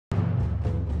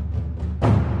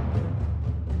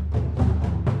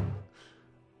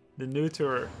The new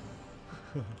tour.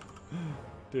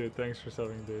 Dude, thanks for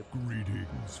subbing, dude.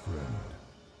 Greetings, friend.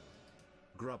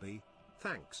 Grubby,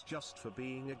 thanks just for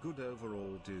being a good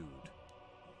overall dude.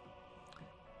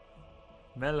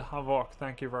 Mel Havok,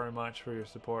 thank you very much for your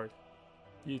support.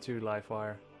 You too,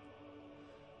 Livewire.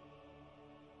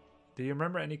 Do you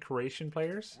remember any Croatian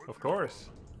players? Of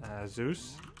course.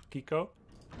 Zeus, Kiko,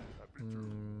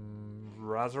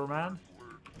 Razorman.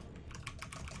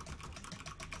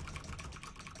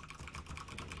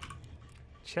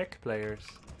 Czech players.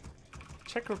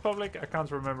 Czech Republic, I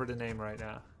can't remember the name right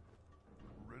now.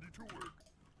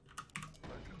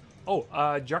 Oh,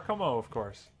 Giacomo, of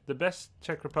course. The best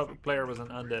Czech Republic player was an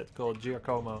undead called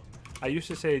Giacomo. I used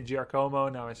to say Giacomo,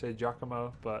 now I say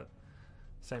Giacomo, but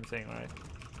same thing, right?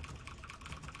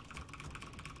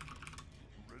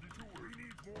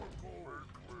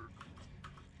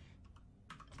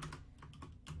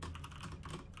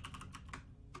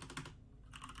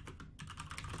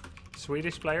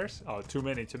 Swedish players? Oh, too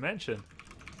many to mention.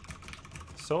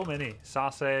 So many.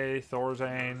 Sase,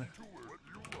 Thorzane.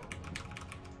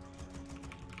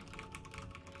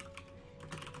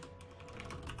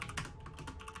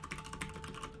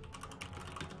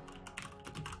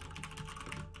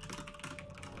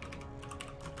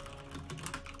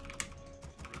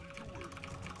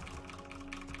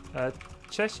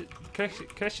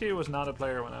 Keshi was not a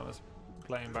player when I was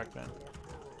playing back then.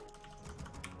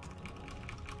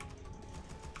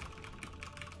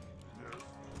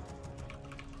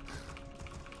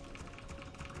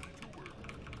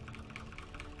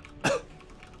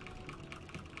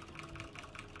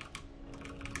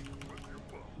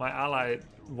 My ally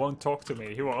won't talk to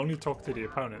me. He will only talk to the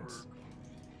opponents.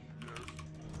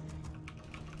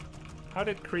 How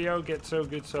did Creo get so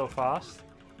good so fast?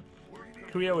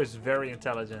 Creo is very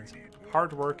intelligent,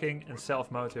 hardworking and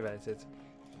self-motivated.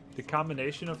 The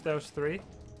combination of those three,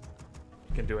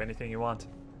 you can do anything you want.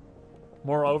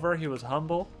 Moreover, he was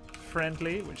humble,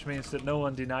 friendly, which means that no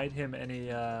one denied him any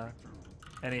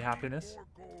happiness.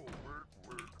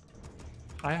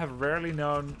 I have rarely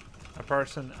known a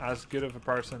person as good of a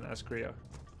person as Creo.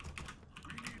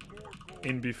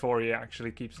 In before he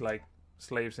actually keeps like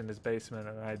slaves in his basement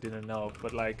and I didn't know,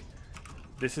 but like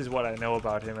this is what I know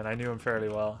about him and I knew him fairly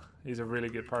well. He's a really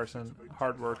good person,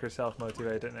 hard worker,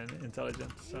 self-motivated and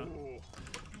intelligent. So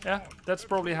yeah, that's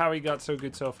probably how he got so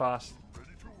good so fast.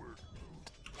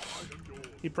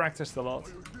 He practiced a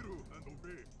lot.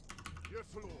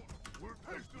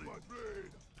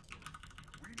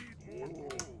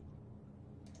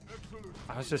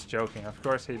 I was just joking. Of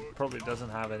course, he probably doesn't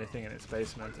have anything in his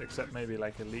basement except maybe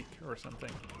like a leak or something.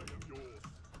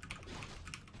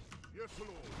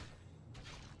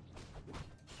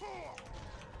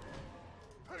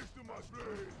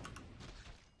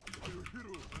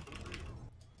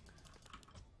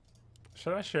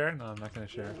 Should I share? No, I'm not gonna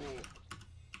share.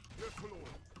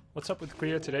 What's up with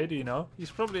Creo today? Do you know?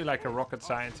 He's probably like a rocket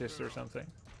scientist or something.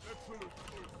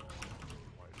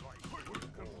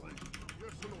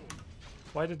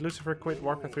 Why did Lucifer quit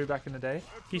Warcraft 3 back in the day?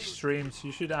 He streams.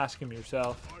 You should ask him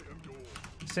yourself.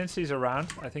 Since he's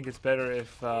around, I think it's better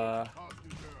if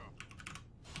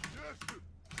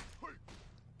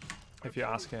you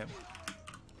ask him.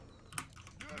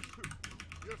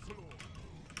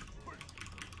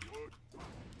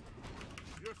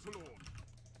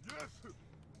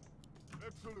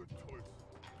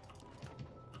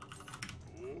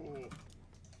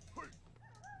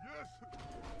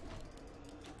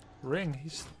 Ring?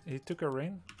 He took a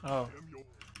ring? Oh.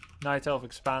 Night Elf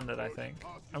expanded, I think.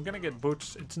 I'm gonna get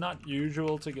boots. It's not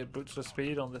usual to get boots of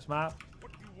speed on this map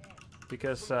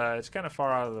because it's kind of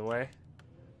far out of the way,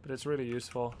 but it's really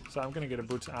useful. So I'm gonna get a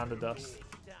boots and a dust.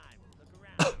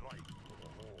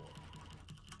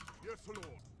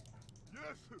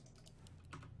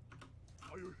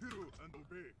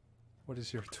 What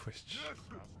is your Twitch?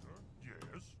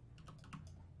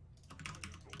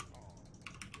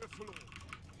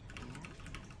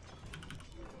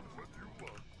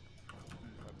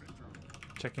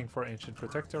 Checking for Ancient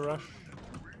Protector Rush.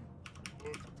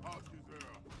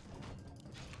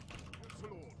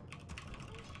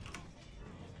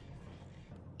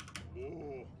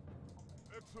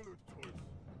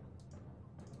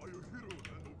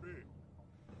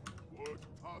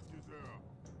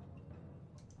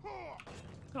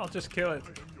 I'll just kill it.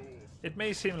 It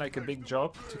may seem like a big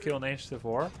job to kill an Ancient of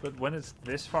War, but when it's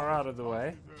this far out of the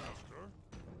way...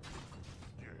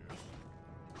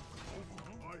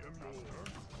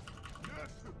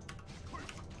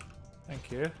 Thank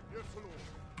you.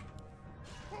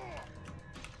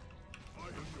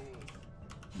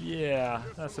 Yeah,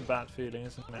 that's a bad feeling,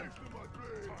 isn't it?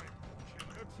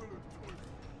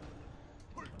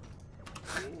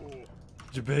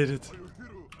 Debated.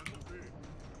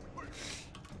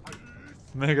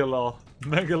 Mega lol.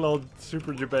 Mega lol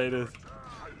super debated.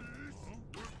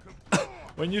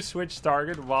 When you switch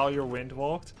target while you're wind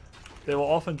walked, they will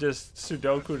often just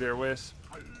Sudoku their wisp.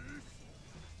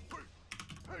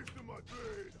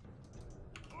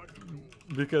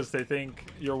 Because they think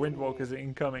your windwalk is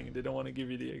incoming, they don't want to give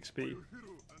you the XP.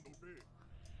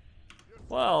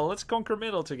 Well, let's conquer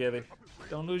middle together.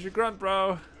 Don't lose your grunt,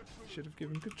 bro. Should have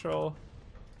given control.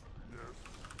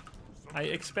 I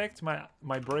expect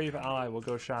my brave ally will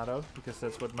go shadow, because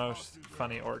that's what most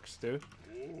funny orcs do.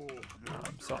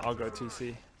 So I'll go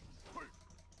TC.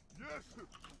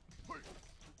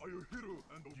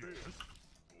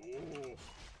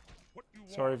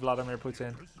 Sorry, Vladimir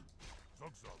Putin.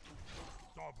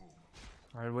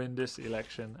 I win this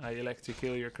election. I elect to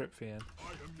kill your Cryptfian.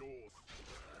 I am yours.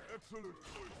 Excellent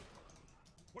choice.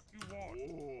 What you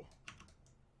want?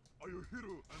 Are you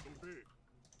hero and obey?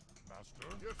 Master?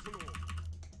 Yes, Lord.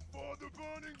 For the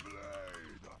burning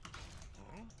blade!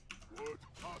 Huh? What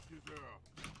task is there?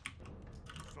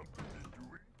 Something in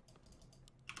doing?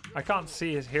 I can't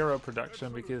see his hero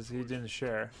production because he didn't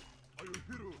share. Are you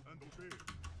hero and obey?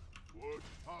 What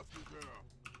task is there?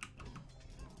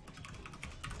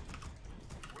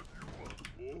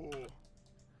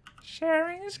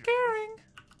 Sharing is caring.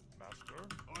 Master,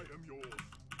 I am yours.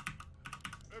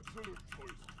 Excellent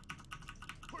choice.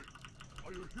 Wait,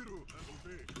 are you hero and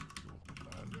obey?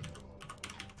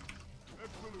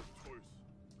 Excellent choice.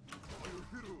 Are you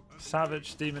hero and Savage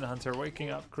demon hunter waking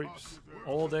up creeps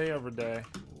all day every day.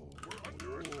 we're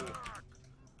under attack?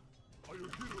 Are you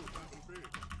hero and obey?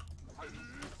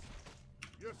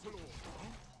 Yes, Lord.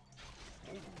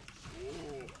 Oh.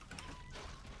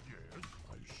 Yes,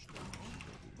 I stand.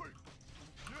 Wait.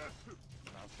 Yes,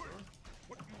 Master.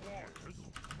 What you want?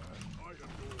 I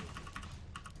am yours.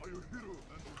 Are you hero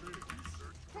and obey?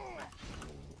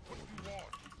 What you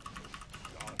want?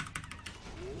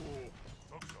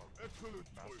 Excellent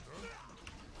choice.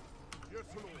 Yes,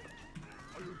 Lord.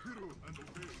 Are you hero and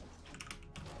obey?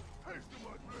 Haste to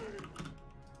my blade.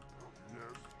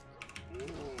 Yes.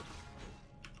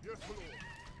 Yes, Lord.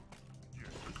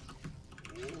 Yes.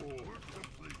 We're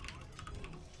complete.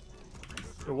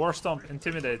 The war stomp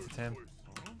intimidated him.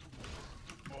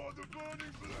 For the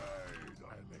burning blade!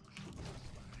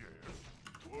 Yes.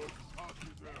 What task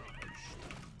is there? I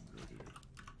stand ready.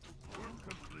 We're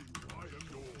complete. I am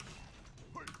yours.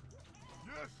 Wait.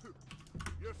 Yes.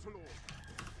 Yes, Lord.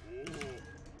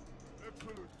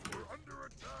 Excellent. We're under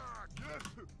attack. Yes.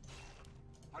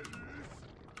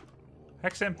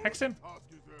 Hex him, hex him.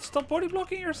 Task is there. Stop body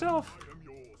blocking yourself. I am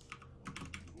yours.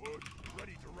 What?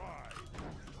 Ready to ride.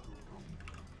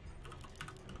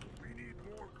 We need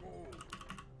more gold.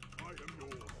 I am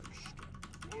yours.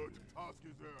 What task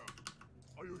is there?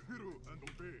 Are you hero and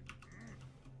obey?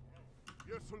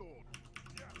 Yes, Lord.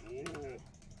 Yes.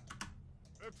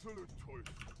 Excellent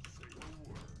choice. Say a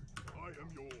word. I am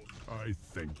yours. I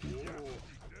thank you.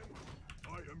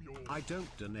 I am yours. I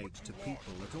don't donate to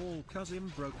people at all cause I'm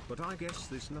broke, but I guess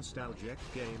this nostalgic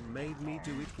game made me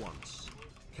do it once.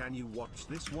 Can you watch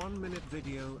this 1-minute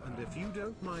video, and if you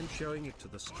don't mind showing it to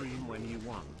the stream when you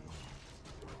want?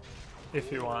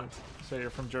 If you want. So you're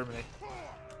from Germany.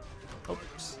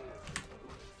 Oops.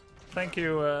 Thank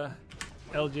you,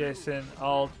 LJ Sin.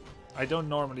 I don't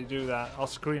normally do that. I'll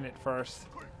screen it first.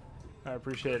 I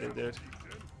appreciate it, dude.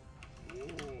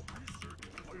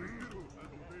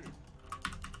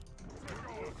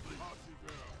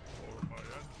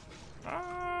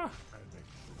 Ah!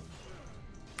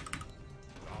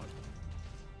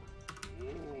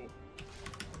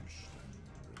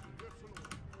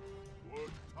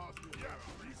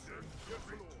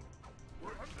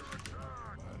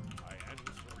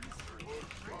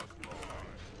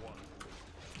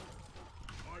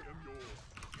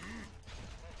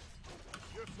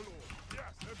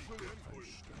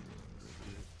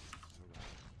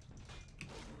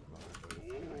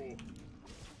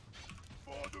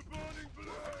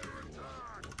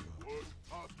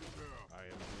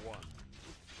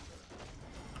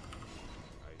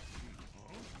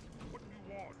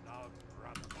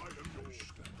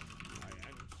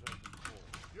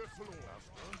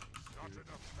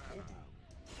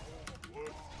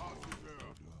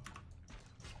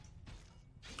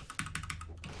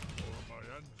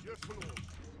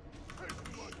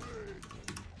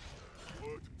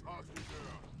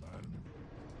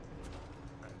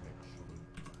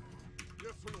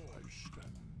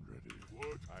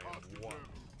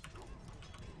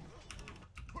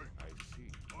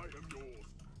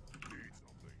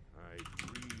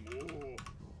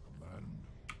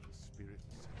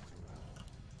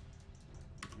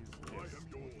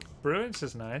 Bruins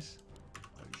is nice.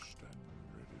 I stand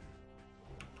ready.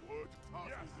 What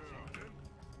passes there?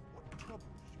 What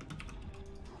troubles you?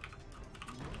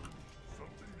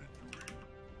 Something to doing?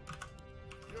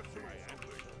 Yes, sir.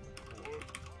 What?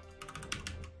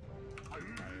 I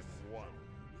am one.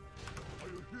 Are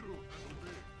you hero and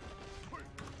obey? Hey.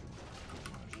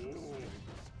 Oh.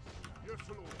 Yes,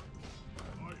 Lord.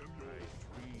 I am yours.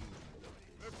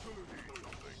 Excellent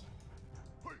choice.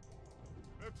 Hey.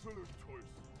 Excellent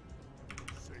choice.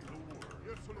 Say the word.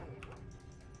 Yes, Lord.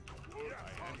 What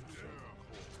passes there?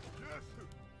 Yes.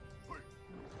 Hey.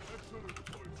 Excellent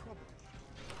choice. Trouble.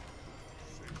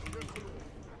 Say the yes, Lord.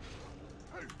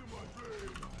 Haste to my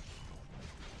blade.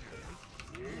 Yes.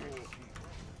 Oh.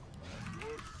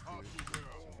 What passes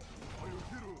there? Are you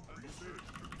hero and obey?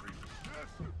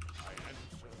 Yes. I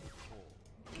answer the call.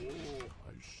 Oh.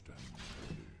 I stand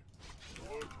ready.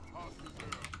 What passes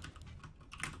there?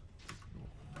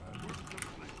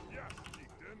 Yes,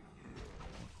 Deacon.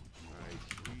 I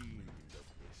dreamed of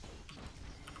this.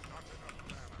 Not enough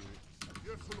mana.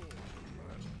 Yes, Lord.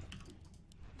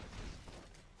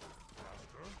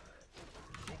 Master?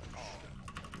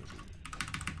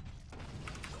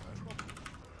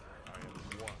 I am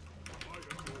one. I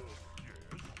am yours.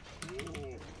 Yes.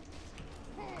 Oh.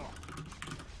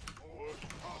 What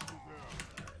passes there?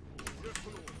 Yes,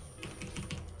 Lord.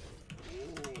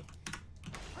 Oh.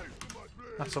 Haste to my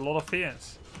blade. That's a lot of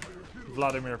fiends.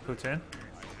 Vladimir Putin.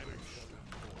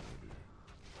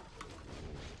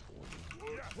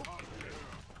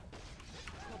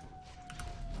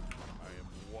 I am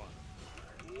one.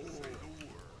 Say the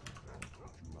word.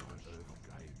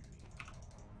 Guide me.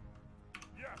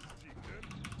 Yes, Deacon.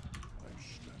 I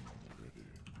stand ready.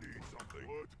 Need something?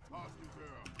 What passes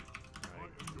there? I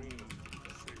am yours.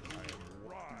 Say the word.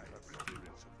 Rise.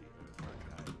 Spirits of the earth are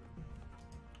guided.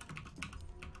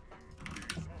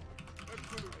 Need something?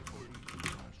 Excellent choice.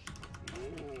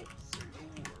 Oh, say the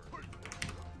word.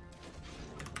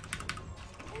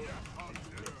 Yes, passes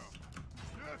there.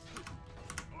 Yes,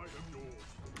 I am yours.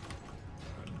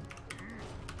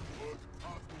 What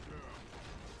passes there?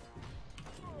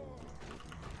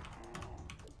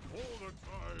 All the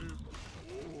time.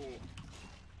 Oh,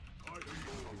 I am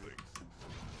yours.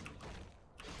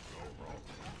 No wrong.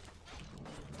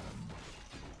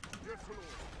 Yes,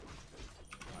 Lord.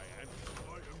 I am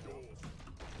yours.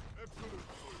 Excellent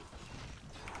choice.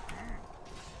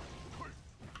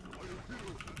 Are you hero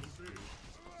and obey?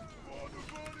 For the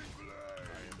burning blade.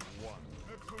 I am one.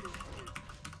 Excellent choice.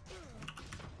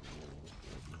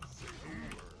 Say the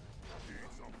word. Need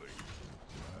something?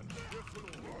 Yes,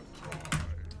 Lord. Try.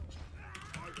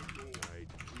 I am yours. I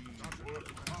dream. Not what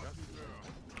passes there.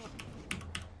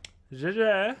 GG.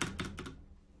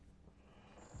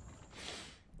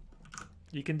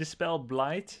 You can dispel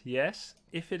blight, yes,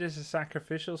 if it is a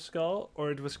sacrificial skull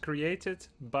or it was created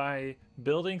by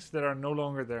buildings that are no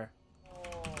longer there.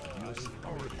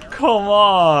 Come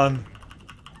on!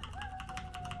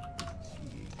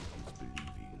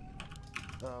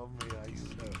 How may I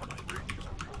serve?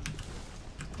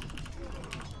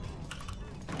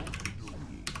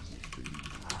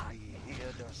 I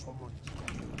hear there's someone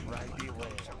right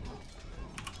away.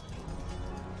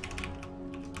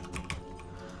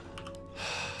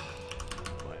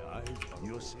 My eyes,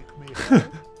 you seek me.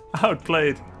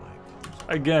 Outplayed.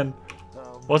 Again.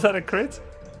 Was that a crit?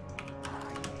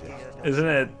 Isn't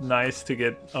it nice to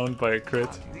get owned by a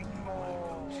crit?